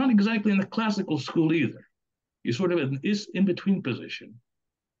 But he's not exactly in the classical school either. He's sort of in this in-between position,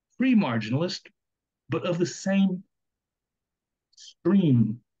 free marginalist, but of the same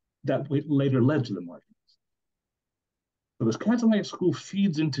stream that later led to the marginalists. So this Catalan school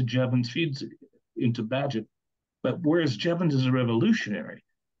feeds into Jevons, feeds into Bagehot, but whereas Jevons is a revolutionary,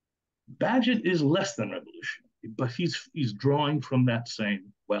 Bagehot is less than revolutionary, but he's drawing from that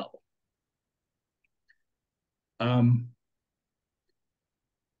same well.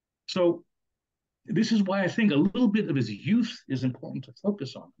 So this is why I think a little bit of his youth is important to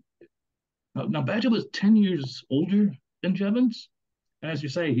focus on. Now Bagehot was 10 years older than Jevons. As you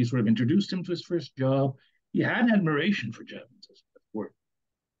say, he sort of introduced him to his first job. He had admiration for Jevons as before.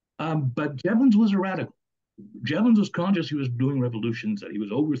 But Jevons was a radical. Jevons was conscious he was doing revolutions, that he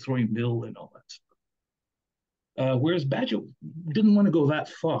was overthrowing Mill and all that stuff. Whereas Bagehot didn't want to go that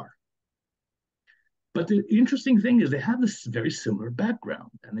far. But the interesting thing is they have this very similar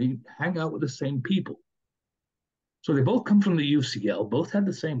background, and they hang out with the same people. So they both come from the UCL, both had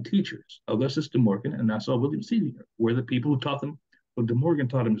the same teachers. Augustus de Morgan and Nassau William Senior were the people who taught them. Well, de Morgan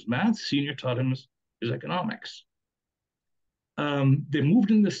taught him his math, Senior taught him his economics. They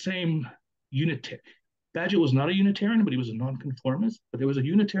moved in the same unitary. Bagehot was not a Unitarian, but he was a nonconformist. But there was a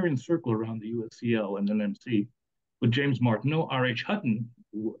Unitarian circle around the USCL and NMC with James Martineau, R.H. Hutton,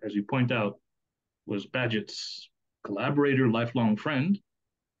 who, as you point out, was Bagehot's collaborator, lifelong friend.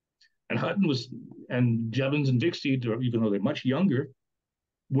 And Hutton and Jevons and Bixby, even though they're much younger,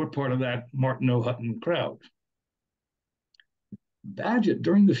 were part of that Martineau-Hutton crowd. Bagehot,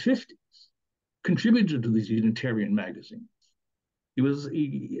 during the 50s, contributed to these Unitarian magazines.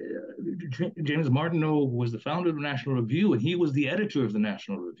 James Martineau was the founder of the National Review, and he was the editor of the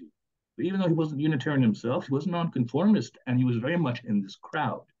National Review. But even though he wasn't Unitarian himself, he was nonconformist, and he was very much in this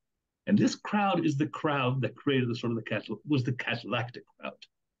crowd. And this crowd is the crowd that created the Catalactic crowd.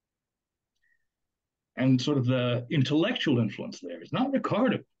 And sort of the intellectual influence there is not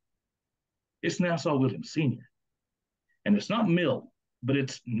Ricardo, it's Nassau William Senior. And it's not Mill, but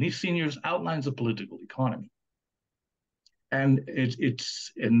it's Senior's Outlines of Political Economy. And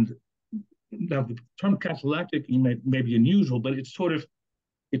and now the term catalactic may be unusual, but it's sort of,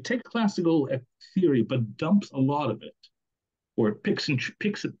 it takes classical theory, but dumps a lot of it, or it picks and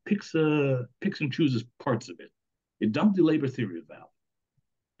chooses parts of it. It dumped the labor theory of value.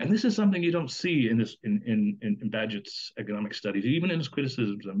 And this is something you don't see in Bagehot's economic studies, even in his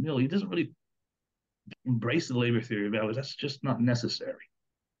criticisms of Mill. He doesn't really embrace the labor theory of values. That's just not necessary.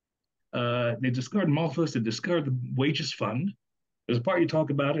 They discard Malthus, they discard the wages fund. There's a part you talk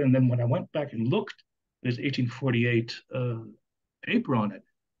about it, and then when I went back and looked, there's 1848 paper on it.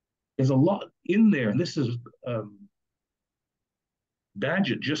 There's a lot in there, and this is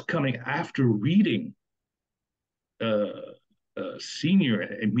Bagehot, just coming after reading Senior,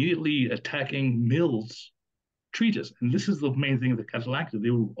 immediately attacking Mill's treatise. And this is the main thing of the Catalacta.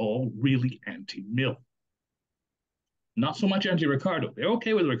 They were all really anti-Mill. Not so much anti-Ricardo. They're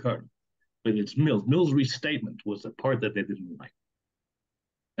okay with Ricardo, but it's Mill. Mill's restatement was the part that they didn't like.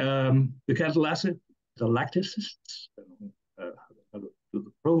 The Catalactists,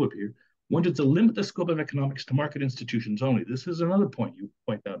 the proverb here, wanted to limit the scope of economics to market institutions only. This is another point you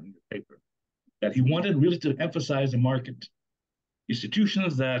point out in your paper, that he wanted really to emphasize the market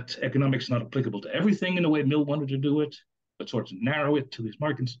institutions, that economics is not applicable to everything in the way Mill wanted to do it, but sort of narrow it to these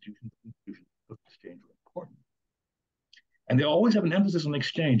market institutions of exchange were important. And they always have an emphasis on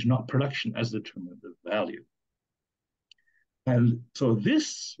exchange, not production as the determinant of value. And so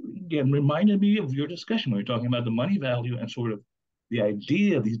this, again, reminded me of your discussion when we were talking about the money value and sort of the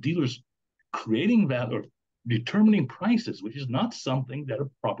idea of these dealers creating value or determining prices, which is not something that a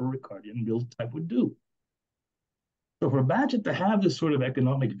proper Ricardian Mill type would do. So for Bagehot to have this sort of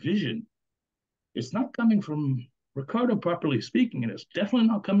economic vision, it's not coming from Ricardo, properly speaking, and it's definitely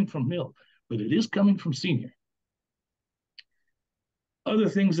not coming from Mill, but it is coming from Senior. Other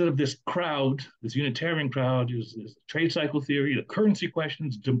things that of this crowd, this Unitarian crowd, is trade cycle theory, the currency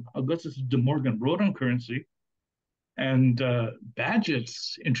questions. Augustus de Morgan wrote on currency, and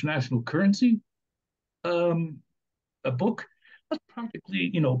Bagehot's International Currency, a book that's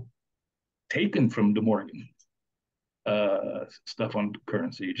practically, taken from de Morgan stuff on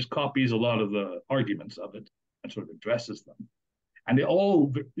currency. It just copies a lot of the arguments of it and sort of addresses them. And they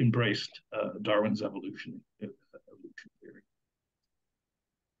all embraced Darwin's evolution theory.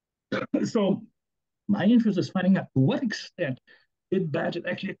 So my interest is finding out to what extent did Bagehot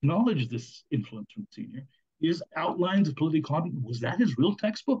actually acknowledge this influence from Senior? His Outlines of Political Economy, was that his real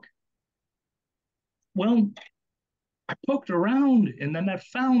textbook? Well, I poked around and then I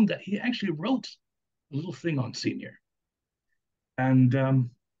found that he actually wrote a little thing on Senior. And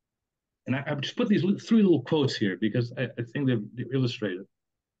I just put these three little quotes here because I think they're illustrative.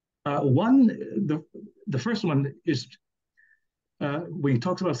 The first one is when he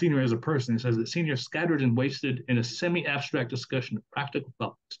talks about Senior as a person, he says that Senior scattered and wasted in a semi-abstract discussion of practical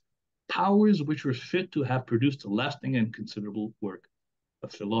topics, powers which were fit to have produced a lasting and considerable work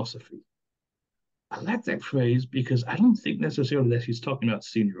of philosophy. I like that phrase because I don't think necessarily that he's talking about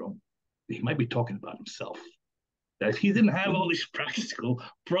Senior only. He might be talking about himself. That if he didn't have all these practical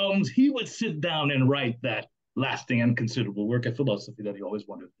problems, he would sit down and write that lasting and considerable work of philosophy that he always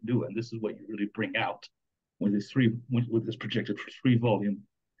wanted to do. And this is what you really bring out with this projected 3-volume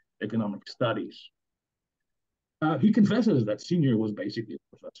economic studies. He confesses that Senior was basically a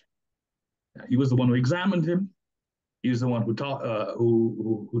professor. He was the one who examined him. He was the one who taught,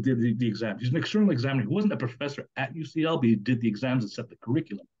 who did the exam. He's an external examiner. He wasn't a professor at UCL, but he did the exams and set the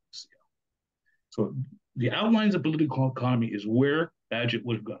curriculum at UCL. So the Outlines of Political Economy is where Bagehot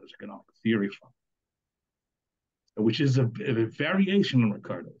would have got his economic theory from, which is a variation on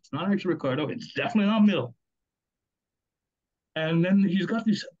Ricardo. It's not actually Ricardo. It's definitely not Mill. And then he's got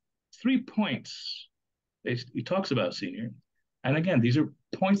these 3 points. He talks about Senior. And again, these are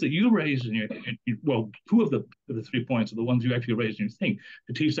points that you raised in your, well, 2 of the 3 points are the ones you actually raised in your thing,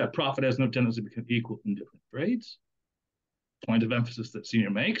 to teach that profit has no tendency to become equal in different trades. Point of emphasis that Senior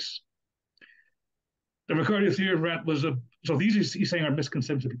makes. The Ricardian theory of rent was so these he's saying are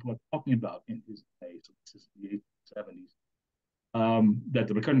misconceptions that people are talking about in his day. So this is the 1870s. That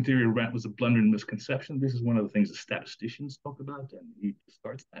the Ricardian theory of rent was a blunder and misconception. This is one of the things that statisticians talk about, and he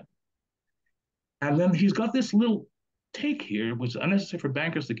discards that. And then he's got this little take here, which is unnecessary for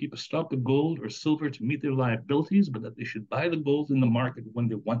bankers to keep a stock of gold or silver to meet their liabilities, but that they should buy the gold in the market when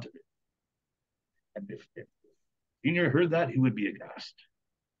they wanted it. And if Senior heard that, he would be aghast.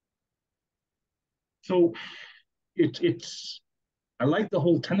 So I like the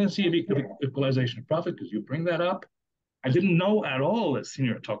whole tendency of equalization of profit because you bring that up. I didn't know at all that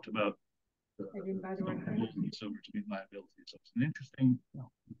Senior talked about silver to meet liabilities. So it's an interesting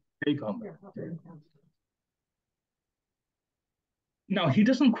take on that. Now, he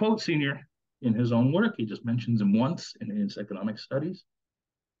doesn't quote Senior in his own work. He just mentions him once in his economic studies.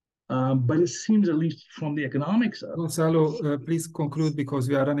 But it seems, at least from the economics of... Gonçalo, please conclude because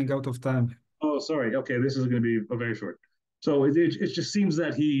we are running out of time. Oh, sorry. Okay, this is going to be very short. So it just seems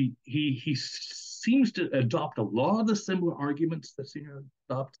that he seems to adopt a lot of the similar arguments that Senior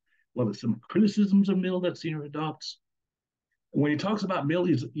adopts, a lot of some criticisms of Mill that Senior adopts. When he talks about Mill,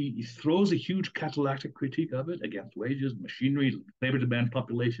 he throws a huge catalactic critique of it against wages, machinery, labor demand,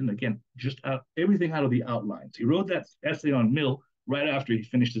 population. Again, just everything out of the outlines. He wrote that essay on Mill right after he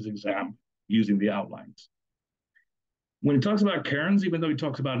finished his exam using the outlines. When he talks about Cairns, even though he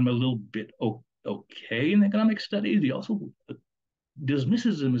talks about him a little bit okay in economic studies, he also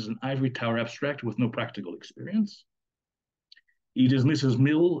dismisses him as an ivory tower abstract with no practical experience. He dismisses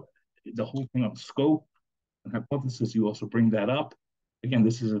Mill, the whole thing on scope and hypothesis. You also bring that up. Again,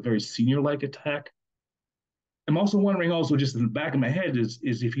 this is a very senior-like attack. I'm also wondering, also just in the back of my head, is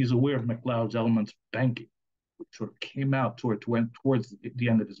if he's aware of MacLeod's elements of banking, which sort of came out towards the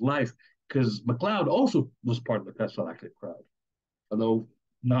end of his life, because MacLeod also was part of the Catholic crowd, although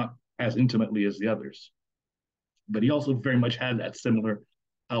not as intimately as the others. But he also very much had that similar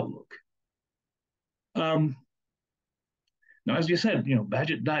outlook. Now, as you said,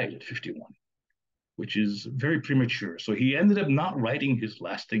 Bagehot died at 51, which is very premature. So he ended up not writing his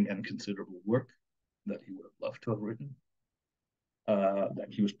lasting and considerable work that he would have loved to have written, that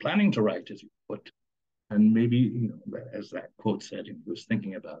he was planning to write, as you put, and maybe, as that quote said, he was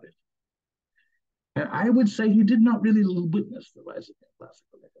thinking about it. And I would say he did not really witness the rise of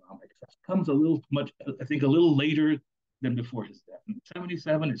classical economics. That comes a little later than before his death. In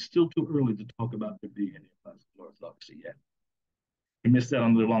 77, it's still too early to talk about there being any classical orthodoxy yet. He missed out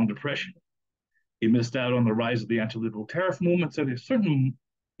on the Long Depression. He missed out on the rise of the anti-liberal tariff movement. So there's certain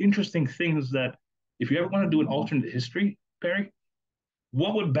interesting things that, if you ever want to do an alternate history, Perry,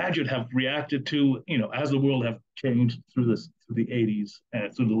 what would Bagehot have reacted to, as the world have changed through the 80s,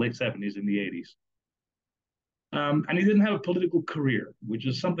 through the late 70s and the 80s? And he didn't have a political career, which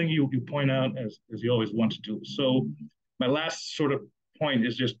is something you point out as you always want to do. So my last sort of point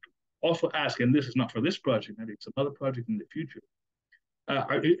is just also ask, and this is not for this project, maybe it's another project in the future.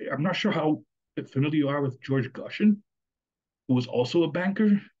 I'm not sure how familiar you are with George Goshen, who was also a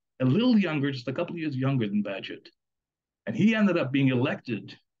banker, a little younger, just a couple of years younger than Bagehot. And he ended up being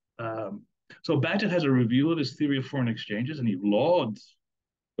elected. So Bagehot has a review of his theory of foreign exchanges, and he lauds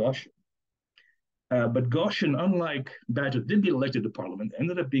Goshen. But Goshen, unlike Bagehot, did get elected to parliament,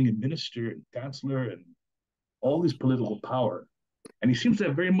 ended up being a minister and chancellor and all this political power. And he seems to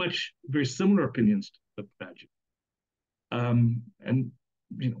have very similar opinions to Bagehot. And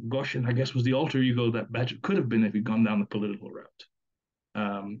Goshen, I guess, was the alter ego that Bagehot could have been if he'd gone down the political route.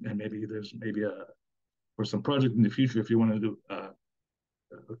 And maybe there's for some project in the future, if you want to do a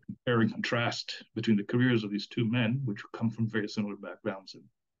compare and contrast between the careers of these two men, which come from very similar backgrounds and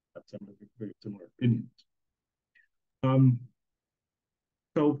have some very similar opinions.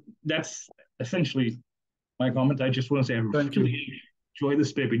 So that's essentially my comment. I just want to say I really enjoy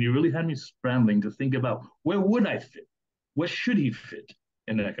this paper, and you really had me scrambling to think about where would I fit? Where should he fit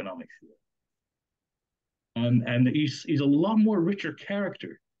in the economic field? And he's a lot more richer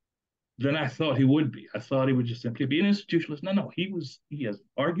character than I thought he would be. I thought he would just simply be an institutionalist. No, he has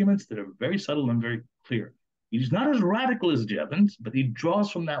arguments that are very subtle and very clear. He's not as radical as Jevons, but he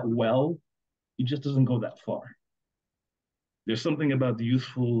draws from that well. He just doesn't go that far. There's something about the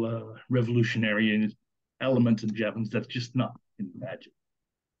youthful revolutionary element in Jevons that's just not in Bagehot.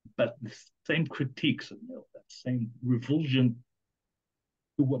 But the same critiques of Mill, that same revulsion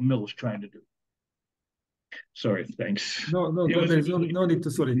to what Mill was trying to do. Sorry, thanks. No, there's no need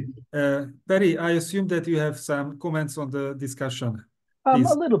to sorry. Perry, I assume that you have some comments on the discussion. A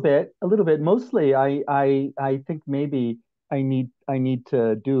little bit. Mostly, I think maybe I need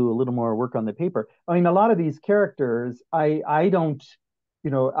to do a little more work on the paper. I mean, a lot of these characters, I don't,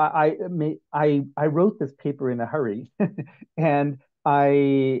 I wrote this paper in a hurry, and as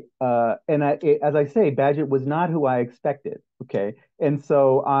I say, Bagehot was not who I expected. Okay, and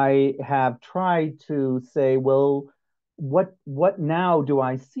so I have tried to say, well, what now do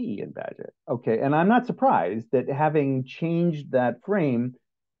I see in Bagehot? Okay, and I'm not surprised that having changed that frame,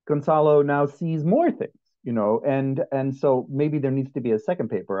 Gonçalo now sees more things, and so maybe there needs to be a second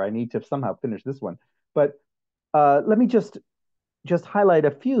paper. I need to somehow finish this one, but let me just highlight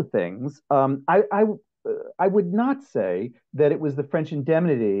a few things. I would not say that it was the French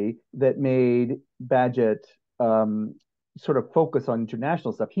indemnity that made Bagehot sort of focus on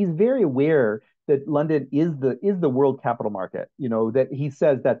international stuff. He's very aware that London is the world capital market. That he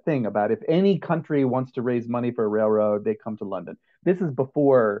says that thing about if any country wants to raise money for a railroad, they come to London. This is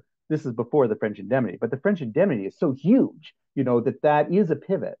before the French indemnity, but the French indemnity is so huge, that is a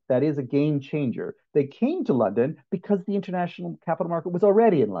pivot, that is a game changer. They came to London because the international capital market was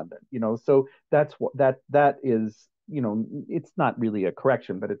already in London, so that's what that is, it's not really a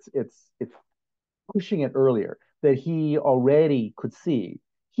correction, but it's pushing it earlier that he already could see.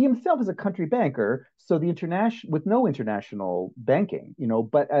 He himself is a country banker, so with no international banking,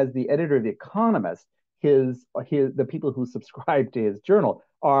 but as the editor of The Economist, the people who subscribe to his journal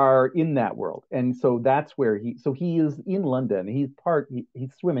are in that world, and so that's where he is in London. He's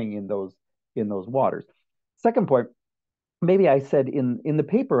swimming in those waters. Second point, maybe I said in the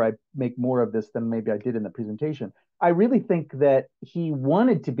paper I make more of this than maybe I did in the presentation. I really think that he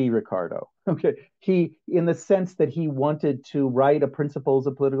wanted to be Ricardo. Okay, he in the sense that he wanted to write a Principles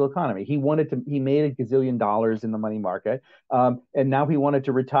of Political Economy. He wanted to. He made a gazillion dollars in the money market, and now he wanted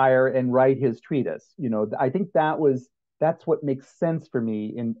to retire and write his treatise. I think that's what makes sense for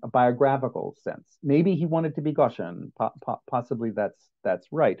me in a biographical sense. Maybe he wanted to be Gaussian. Possibly that's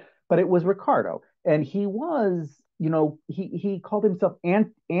right, but it was Ricardo, and he was he called himself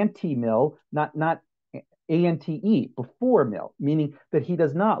anti-Mill, not ANTE, before Mill, meaning that he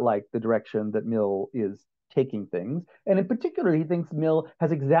does not like the direction that Mill is taking things. And in particular, he thinks Mill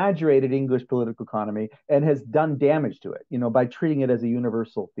has exaggerated English political economy and has done damage to it, by treating it as a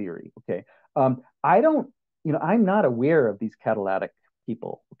universal theory. Okay. I don't, I'm not aware of these catalytic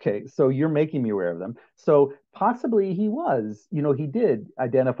people. Okay. So you're making me aware of them. So possibly he was, he did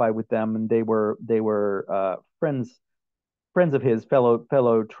identify with them, and they were friends of his,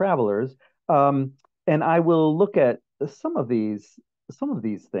 fellow travelers. And I will look at some of these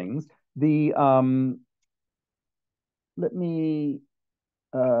things. Let me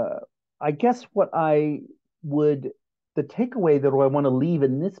I guess what I would the takeaway that I want to leave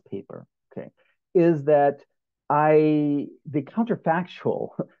in this paper, okay, is that the counterfactual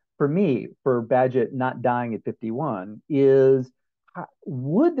for me for Bagehot not dying at 51 is,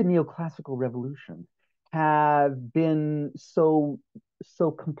 would the neoclassical revolution have been so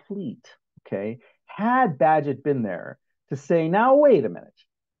complete, okay, had Bagehot been there to say, now wait a minute,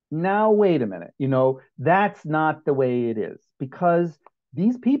 that's not the way it is, because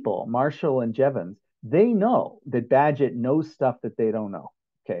these people, Marshall and Jevons, they know that Bagehot knows stuff that they don't know.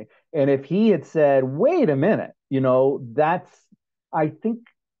 Okay. And if he had said, wait a minute, I think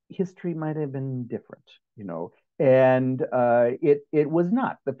history might have been different, and it was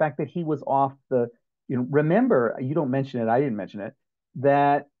not. The fact that he was off remember, you don't mention it, I didn't mention it,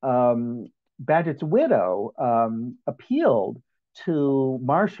 that Bagehot's widow appealed to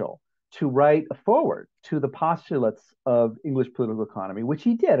Marshall to write a foreword to the postulates of English political economy, which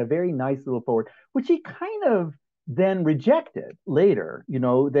he did, a very nice little foreword, which he kind of then rejected later,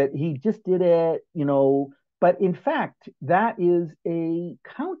 that he just did it, but in fact, that is a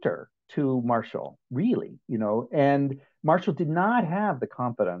counter to Marshall, really, and Marshall did not have the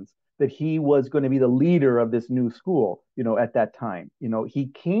confidence that he was going to be the leader of this new school, at that time. He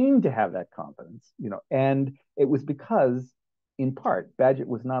came to have that confidence, and it was because, in part, Bagehot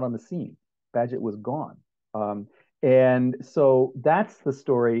was not on the scene. Bagehot was gone. And so that's the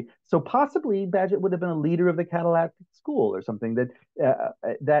story. So possibly Bagehot would have been a leader of the Catalan school or something.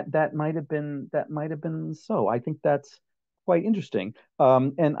 That might have been so. I think that's quite interesting.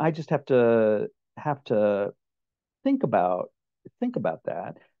 And I just have to think about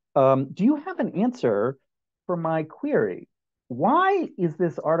that. Do you have an answer for my query? Why is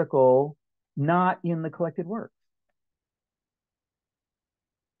this article not in the collected works?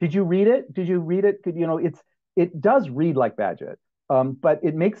 Did you read it? It does read like Bagehot, but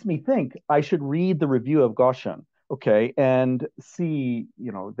it makes me think I should read the review of Gaussian, okay, and see,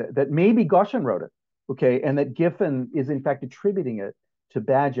 that maybe Gaussian wrote it, okay, and that Giffen is in fact attributing it to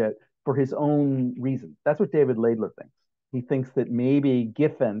Bagehot for his own reasons. That's what David Laidler thinks. He thinks that maybe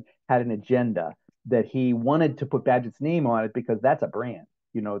Giffen had an agenda, that he wanted to put Bagehot's name on it because that's a brand,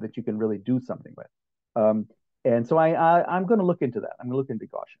 that you can really do something with. And so I'm going to look into that. I'm going to look into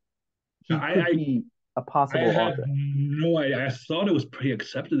Gaussian. He could be a possible author. No idea. I thought it was pretty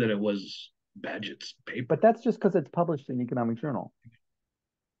accepted that it was Bagehot's paper. But that's just because it's published in Economic Journal.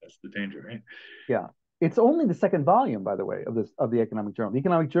 That's the danger, right? Yeah. It's only the second volume, by the way, of the Economic Journal. The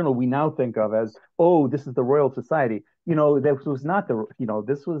Economic Journal we now think of as, oh, this is the Royal Society. This was not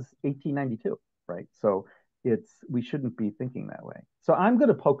this was 1892, right? So we shouldn't be thinking that way. So I'm going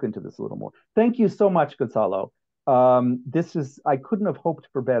to poke into this a little more. Thank you so much, Gonçalo. I couldn't have hoped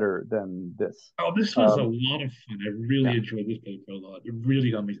for better than this. Oh, this was a lot of fun. I really enjoyed this paper a lot. It really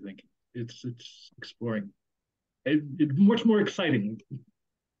got me thinking. It's exploring. It's much more exciting.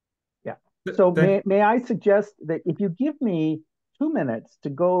 Yeah. So may I suggest that if you give me 2 minutes to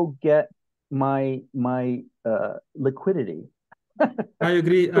go get my liquidity. I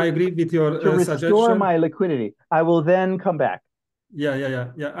agree with your to restore suggestion. My liquidity. I will then come back.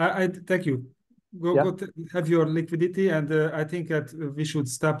 Yeah. I thank you. Go have your liquidity, and I think that we should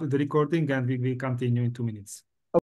stop the recording and we will continue in 2 minutes.